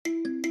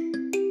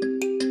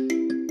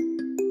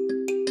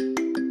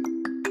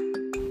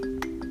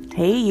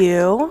Hey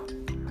you.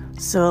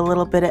 So a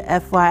little bit of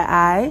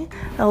FYI,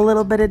 a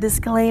little bit of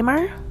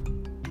disclaimer.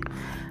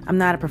 I'm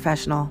not a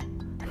professional,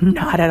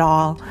 not at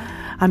all.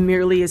 I'm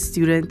merely a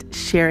student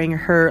sharing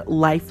her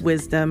life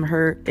wisdom,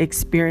 her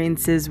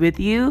experiences with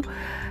you,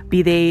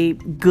 be they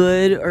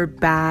good or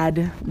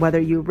bad,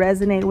 whether you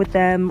resonate with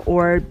them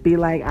or be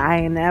like, I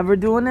ain't never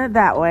doing it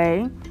that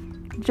way.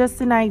 Just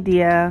an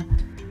idea.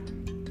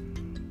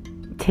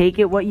 Take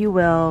it what you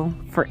will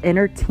for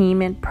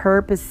entertainment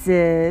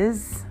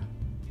purposes.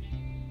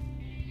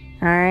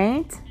 All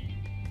right?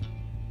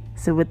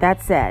 So with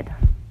that said,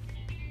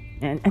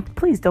 and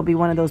please don't be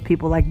one of those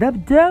people like, the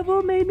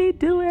devil made me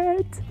do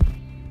it.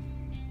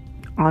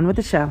 On with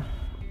the show.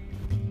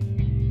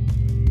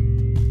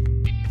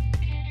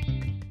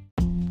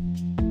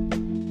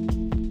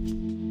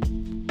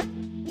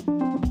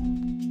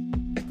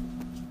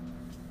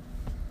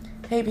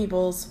 Hey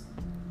peoples.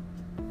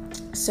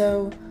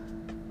 So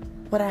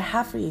what I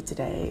have for you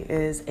today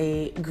is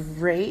a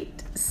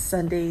great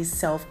Sunday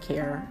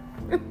self-care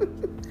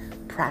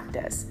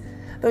practice.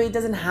 Though it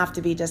doesn't have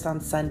to be just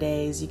on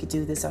Sundays. You could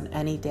do this on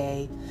any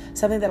day.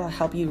 Something that'll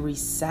help you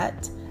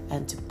reset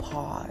and to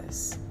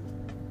pause.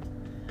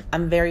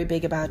 I'm very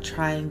big about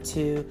trying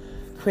to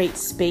create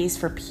space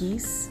for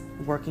peace,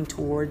 working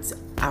towards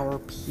our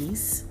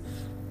peace.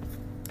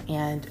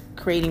 And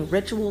creating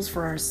rituals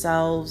for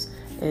ourselves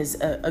is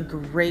a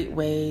great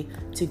way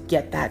to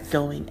get that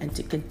going and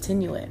to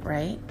continue it,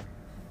 right?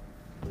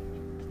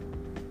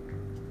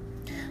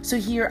 So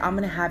here, I'm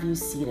going to have you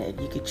seated.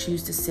 You could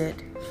choose to sit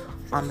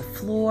on the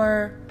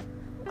floor,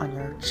 on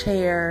your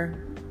chair,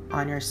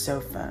 on your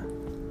sofa.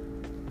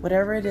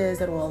 Whatever it is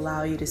that will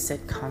allow you to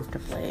sit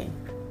comfortably.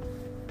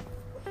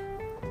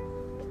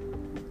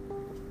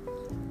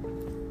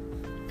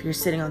 If you're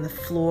sitting on the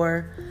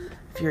floor,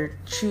 if you're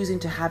choosing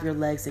to have your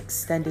legs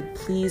extended,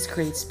 please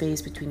create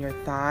space between your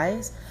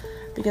thighs.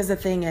 Because the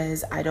thing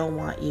is, I don't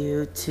want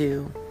you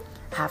to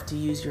have to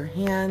use your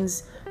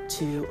hands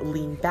to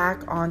lean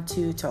back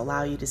onto to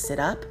allow you to sit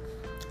up.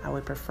 I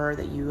would prefer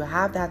that you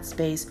have that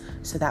space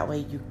so that way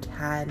you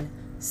can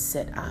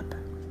sit up.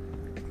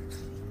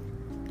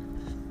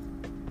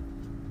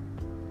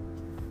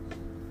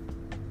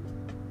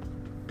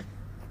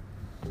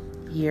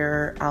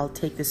 Here, I'll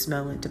take this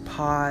moment to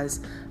pause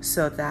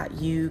so that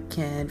you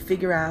can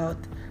figure out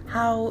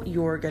how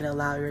you're going to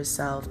allow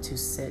yourself to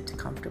sit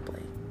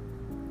comfortably.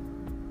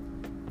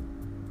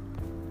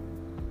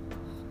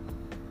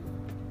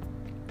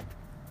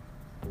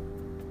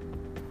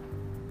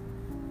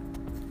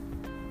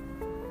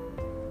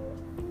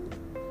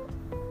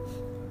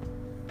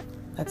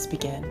 Let's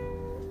begin.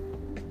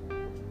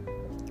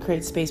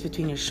 Create space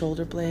between your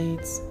shoulder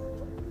blades.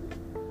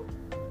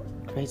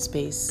 Create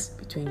space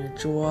between your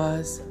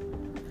jaws.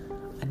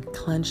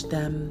 Unclench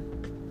them.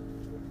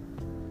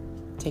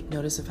 Take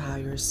notice of how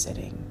you're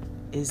sitting.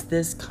 Is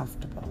this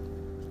comfortable?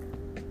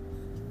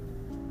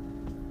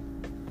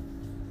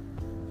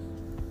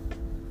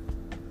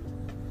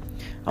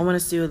 I want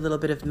us to do a little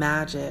bit of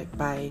magic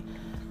by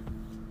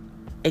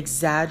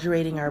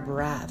exaggerating our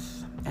breath.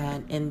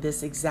 And in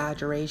this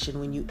exaggeration,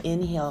 when you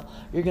inhale,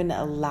 you're going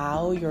to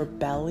allow your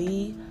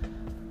belly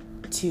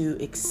to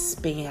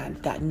expand,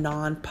 that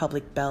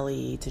non-public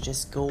belly to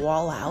just go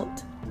all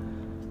out.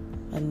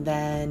 And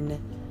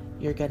then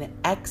you're going to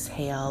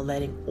exhale,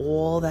 letting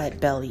all that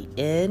belly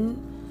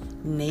in,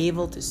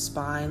 navel to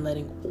spine,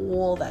 letting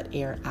all that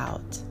air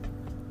out.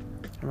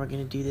 And we're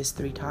going to do this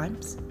 3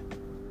 times.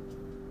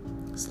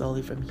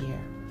 Slowly from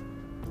here.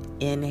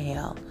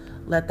 Inhale,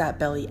 let that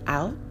belly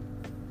out.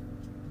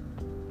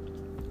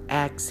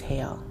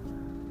 Exhale,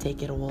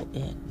 take it all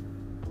in.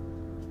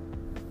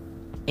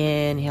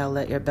 Inhale,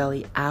 let your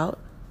belly out.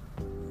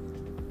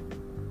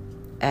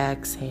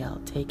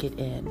 Exhale, take it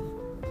in.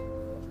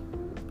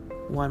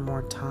 One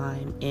more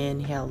time.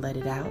 Inhale, let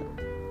it out.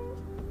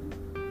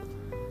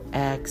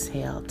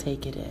 Exhale,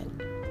 take it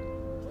in.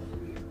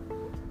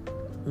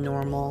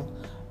 Normal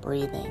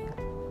breathing.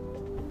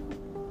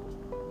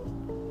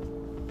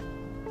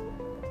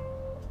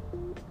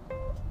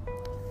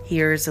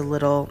 Here's a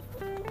little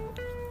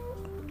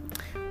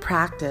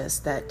practice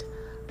that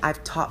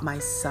I've taught my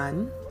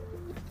son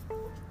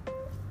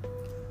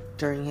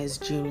during his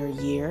junior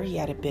year. He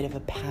had a bit of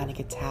a panic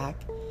attack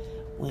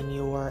when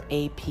you're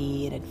AP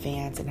in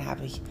advance and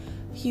have a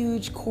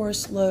huge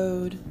course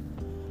load.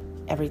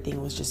 Everything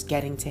was just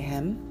getting to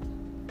him.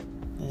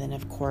 And then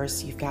of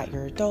course you've got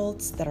your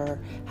adults that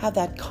have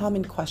that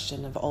common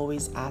question of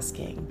always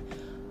asking,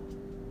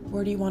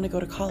 where do you want to go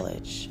to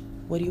college?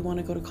 What do you want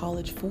to go to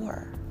college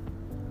for?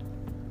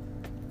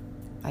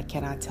 I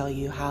cannot tell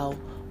you how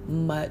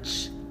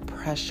much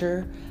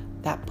pressure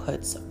that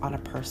puts on a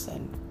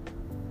person.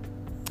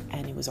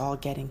 And it was all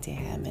getting to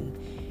him. And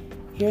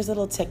here's a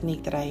little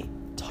technique that I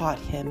taught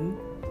him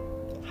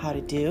how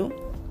to do.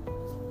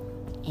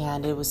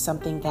 And it was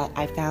something that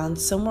I found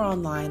somewhere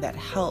online that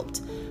helped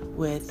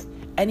with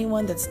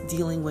anyone that's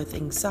dealing with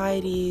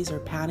anxieties or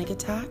panic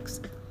attacks.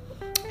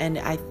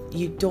 And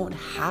you don't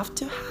have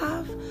to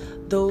have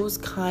those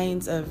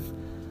kinds of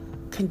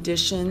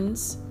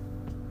conditions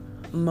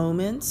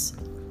moments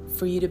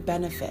for you to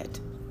benefit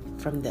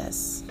from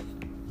this.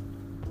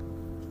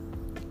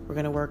 We're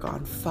going to work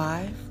on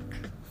 5,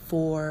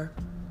 4,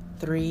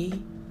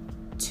 3,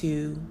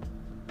 2,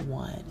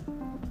 1.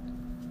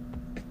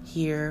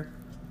 Here,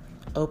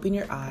 open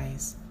your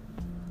eyes,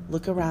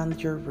 look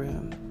around your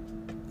room,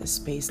 the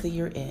space that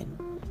you're in,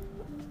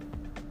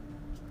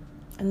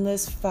 and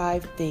list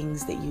 5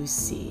 things that you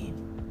see.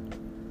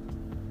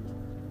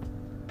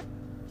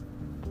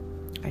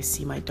 I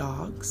see my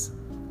dogs.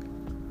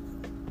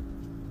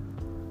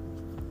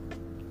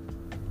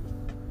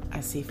 I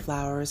see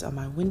flowers on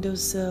my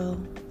windowsill.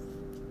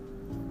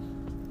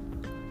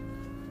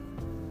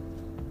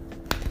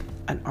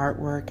 An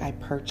artwork I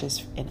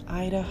purchased in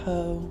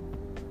Idaho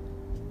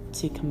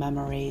to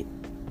commemorate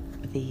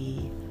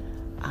the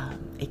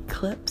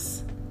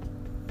eclipse.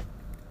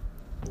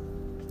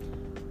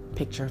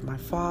 Picture of my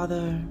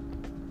father.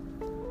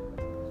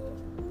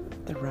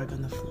 The rug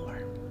on the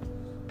floor.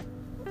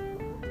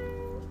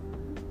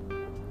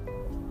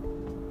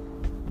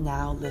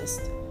 Now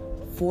list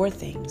 4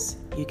 things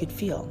you could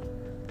feel.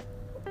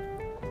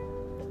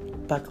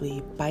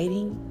 Buckley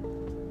biting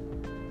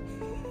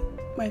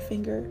my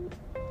finger.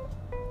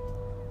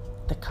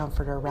 The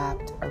comforter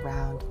wrapped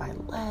around my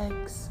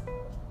legs.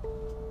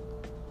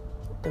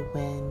 The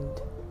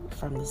wind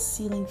from the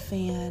ceiling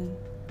fan.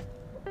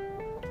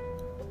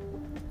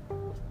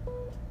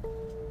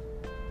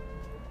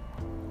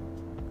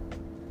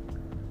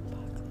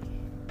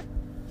 Buckley.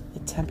 The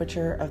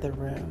temperature of the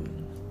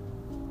room.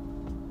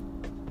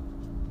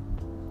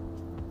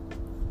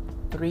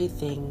 3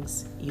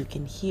 things you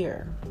can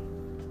hear.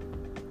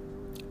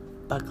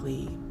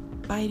 Buckley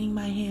biting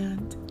my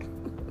hand.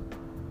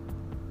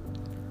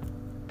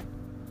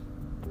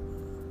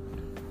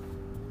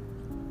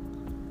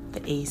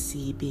 The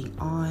AC being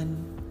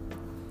on.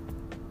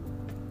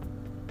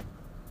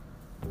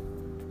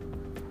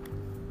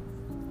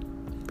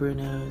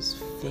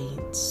 Bruno's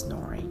faint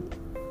snoring.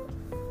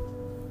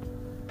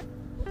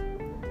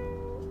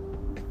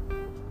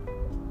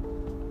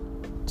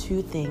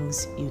 Two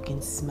things you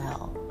can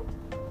smell.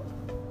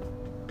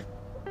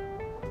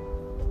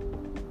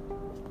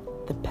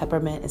 The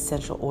peppermint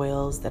essential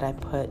oils that I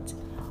put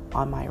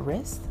on my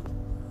wrist.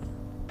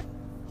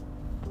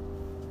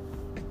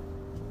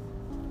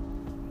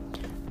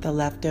 The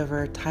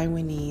leftover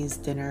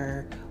Taiwanese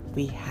dinner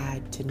we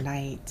had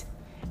tonight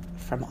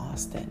from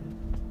Austin.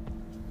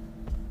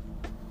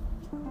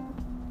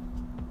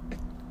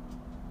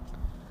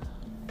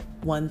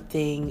 One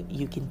thing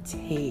you can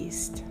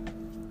taste.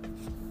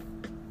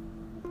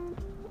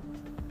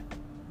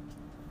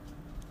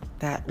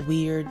 That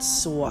weird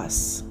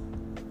sauce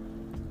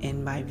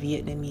in my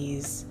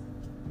Vietnamese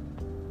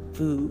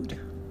food.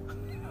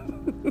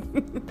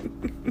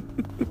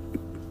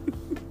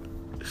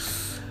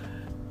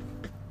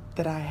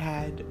 That I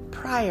had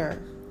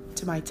prior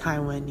to my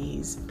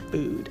Taiwanese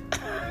food.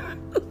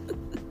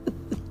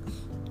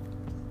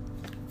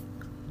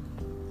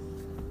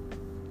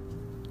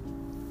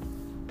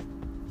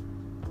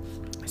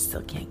 I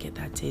still can't get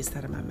that taste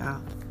out of my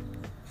mouth.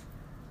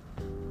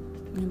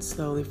 And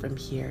slowly from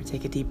here,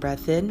 take a deep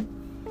breath in.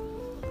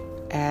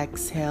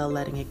 Exhale,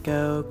 letting it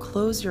go.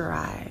 Close your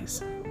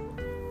eyes.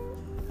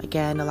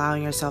 Again,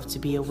 allowing yourself to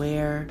be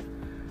aware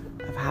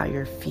of how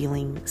you're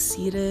feeling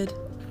seated.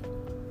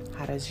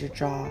 How does your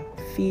jaw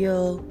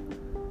feel?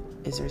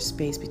 Is there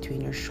space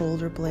between your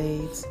shoulder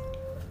blades?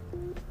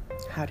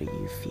 How do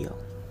you feel?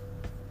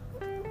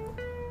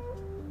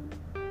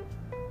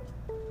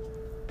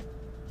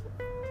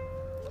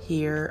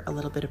 Here, a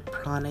little bit of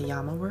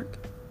pranayama work.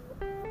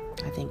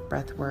 I think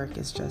breath work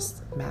is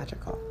just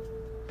magical.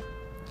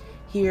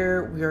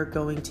 Here, we are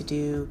going to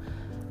do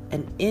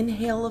an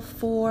inhale of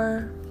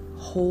 4,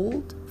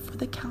 hold for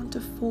the count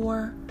of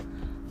 4,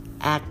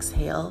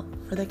 exhale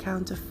for the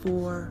count of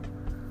 4,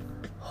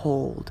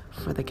 hold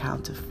for the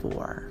count of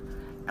 4.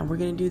 And we're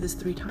going to do this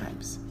 3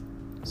 times.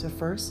 So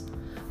first,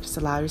 just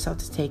allow yourself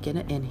to take in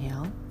an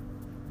inhale.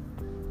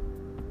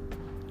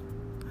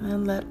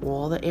 And let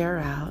all the air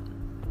out.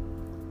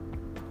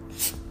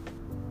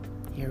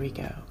 Here we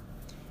go.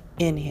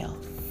 Inhale,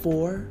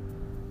 4,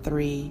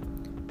 3,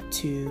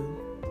 2,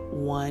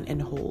 1,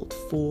 and hold.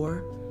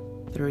 4,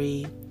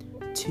 3,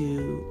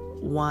 2,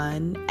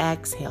 1.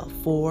 Exhale,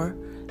 4,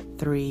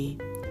 3,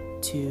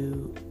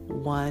 2,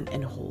 1,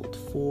 and hold.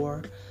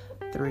 4,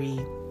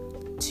 3,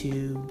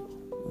 2,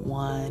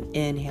 1.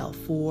 Inhale,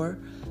 4,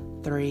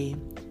 3,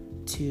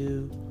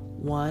 2,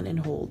 1, and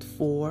hold.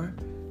 4,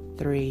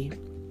 3,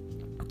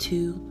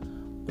 2,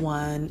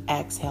 1.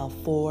 Exhale,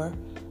 4,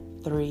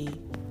 3,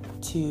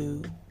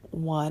 2,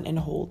 1, and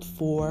hold.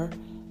 4,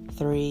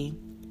 3,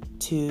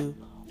 2,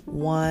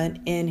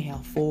 1. Inhale,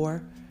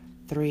 4,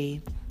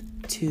 3,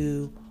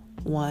 2,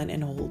 1,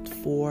 and hold.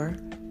 4,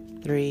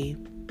 3,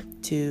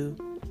 2,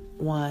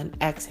 1.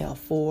 Exhale,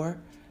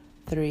 4,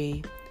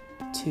 3,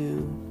 2,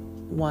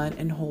 1,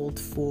 and hold.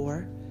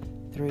 4,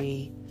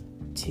 3,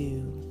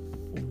 2,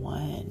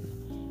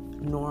 1.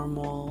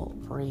 Normal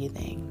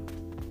breathing.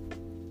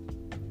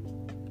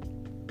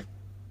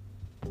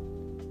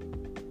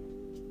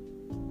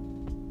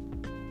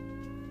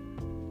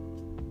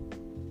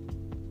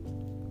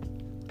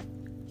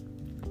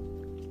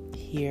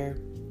 here,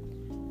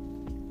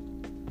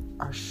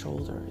 our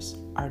shoulders,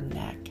 our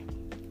neck.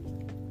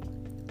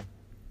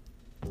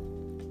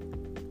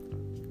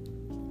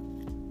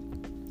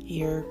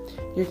 Here,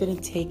 you're going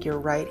to take your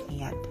right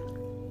hand,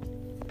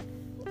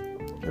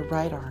 your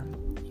right arm.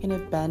 You're going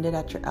to bend it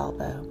at your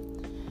elbow.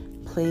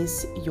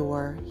 Place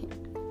your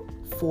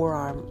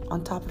forearm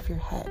on top of your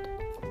head.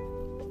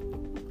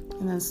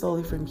 And then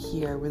slowly from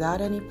here,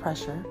 without any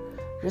pressure,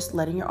 just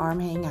letting your arm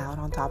hang out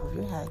on top of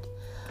your head.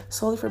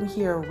 Slowly from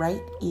here,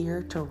 right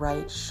ear to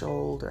right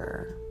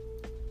shoulder.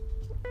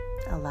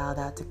 Allow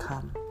that to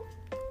come.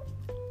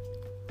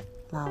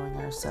 Allowing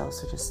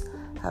ourselves to just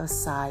have a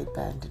side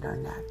bend in our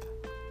neck.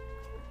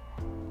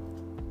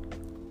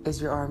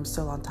 Is your arm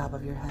still on top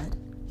of your head?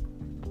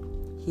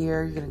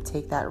 Here, you're going to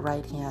take that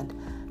right hand,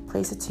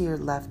 place it to your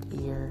left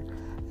ear,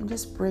 and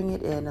just bring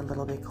it in a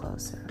little bit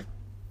closer.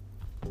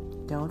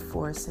 Don't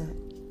force it.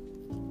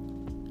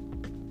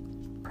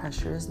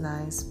 Pressure is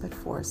nice, but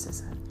force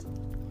isn't.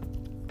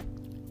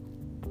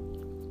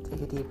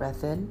 Take a deep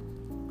breath in.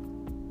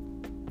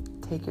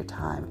 Take your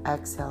time.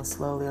 Exhale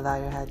slowly. Allow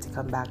your head to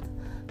come back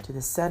to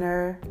the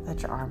center.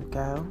 Let your arm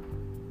go.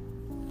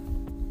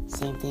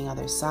 Same thing,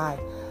 other side.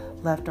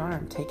 Left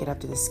arm, take it up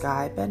to the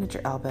sky. Bend at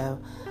your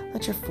elbow.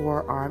 Let your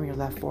forearm, your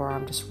left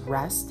forearm, just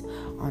rest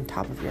on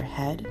top of your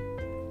head.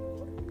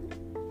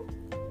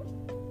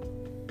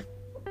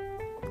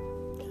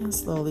 And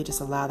slowly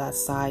just allow that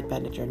side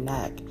bend at your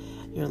neck,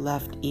 your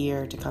left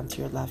ear to come to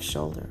your left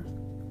shoulder.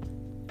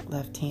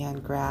 Left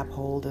hand, grab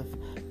hold of,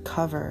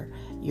 cover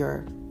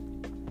your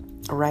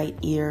right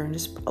ear, and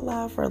just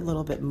allow for a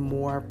little bit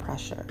more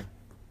pressure.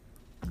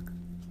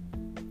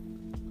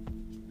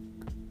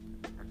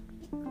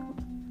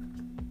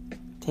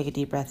 Take a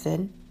deep breath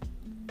in.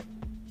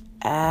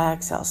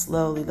 Exhale,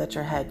 slowly let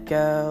your head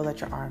go,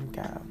 let your arm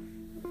go.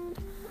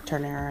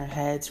 Turning our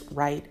heads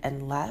right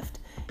and left.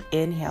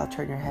 Inhale,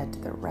 turn your head to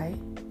the right.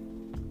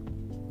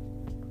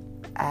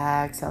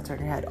 Exhale, turn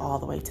your head all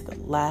the way to the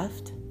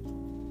left.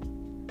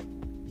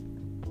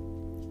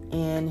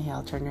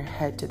 Inhale, turn your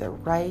head to the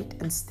right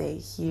and stay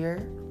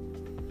here.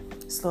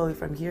 Slowly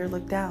from here,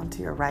 look down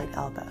to your right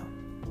elbow.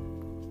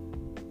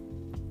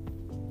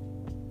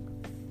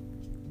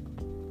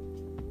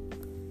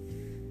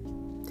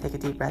 Take a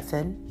deep breath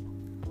in.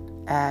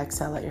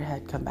 Exhale, let your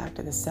head come back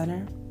to the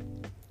center.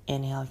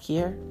 Inhale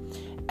here.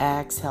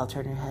 Exhale,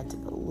 turn your head to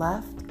the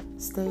left.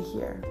 Stay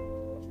here.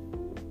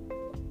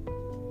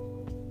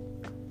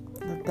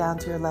 Look down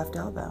to your left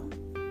elbow.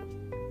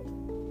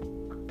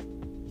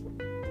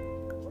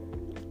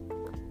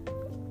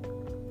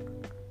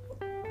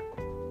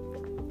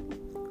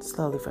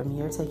 Slowly from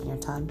here, taking your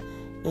time.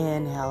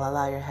 Inhale,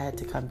 allow your head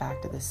to come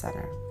back to the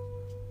center.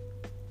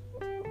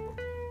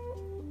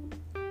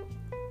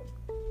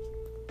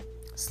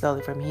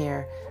 Slowly from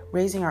here,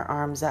 raising our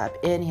arms up.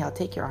 Inhale,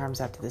 take your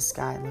arms up to the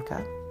sky. Look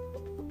up.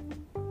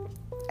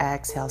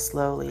 Exhale,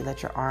 slowly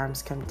let your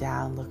arms come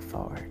down. Look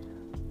forward.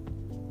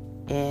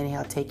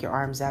 Inhale, take your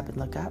arms up and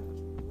look up.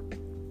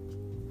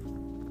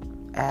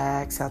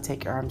 Exhale,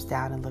 take your arms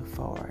down and look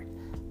forward.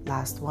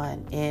 Last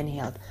one.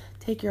 Inhale,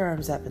 take your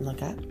arms up and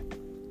look up.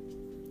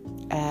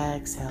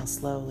 Exhale,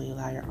 slowly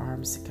allow your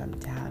arms to come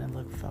down and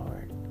look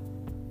forward.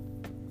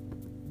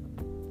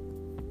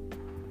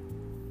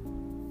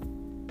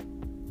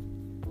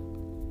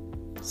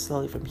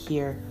 Slowly from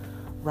here,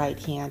 right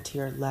hand to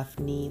your left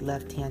knee,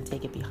 left hand,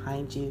 take it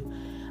behind you.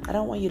 I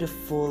don't want you to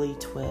fully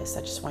twist.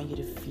 I just want you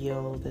to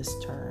feel this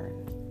turn.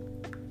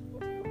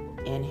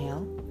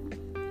 Inhale.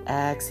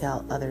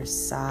 Exhale, other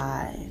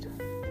side.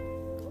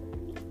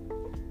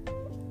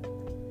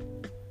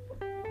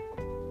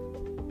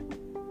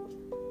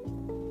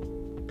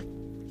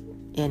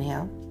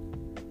 Inhale.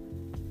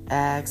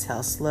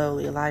 Exhale,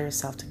 slowly allow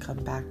yourself to come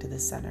back to the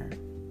center.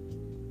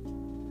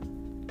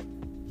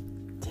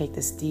 Take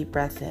this deep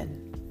breath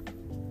in.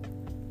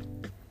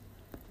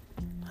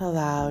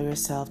 Allow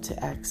yourself to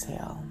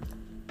exhale.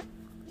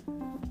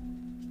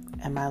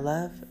 And my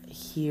love,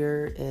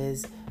 here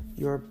is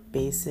your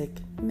basic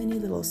mini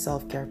little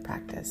self-care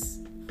practice.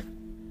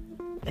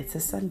 It's a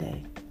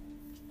Sunday.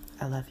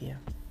 I love you.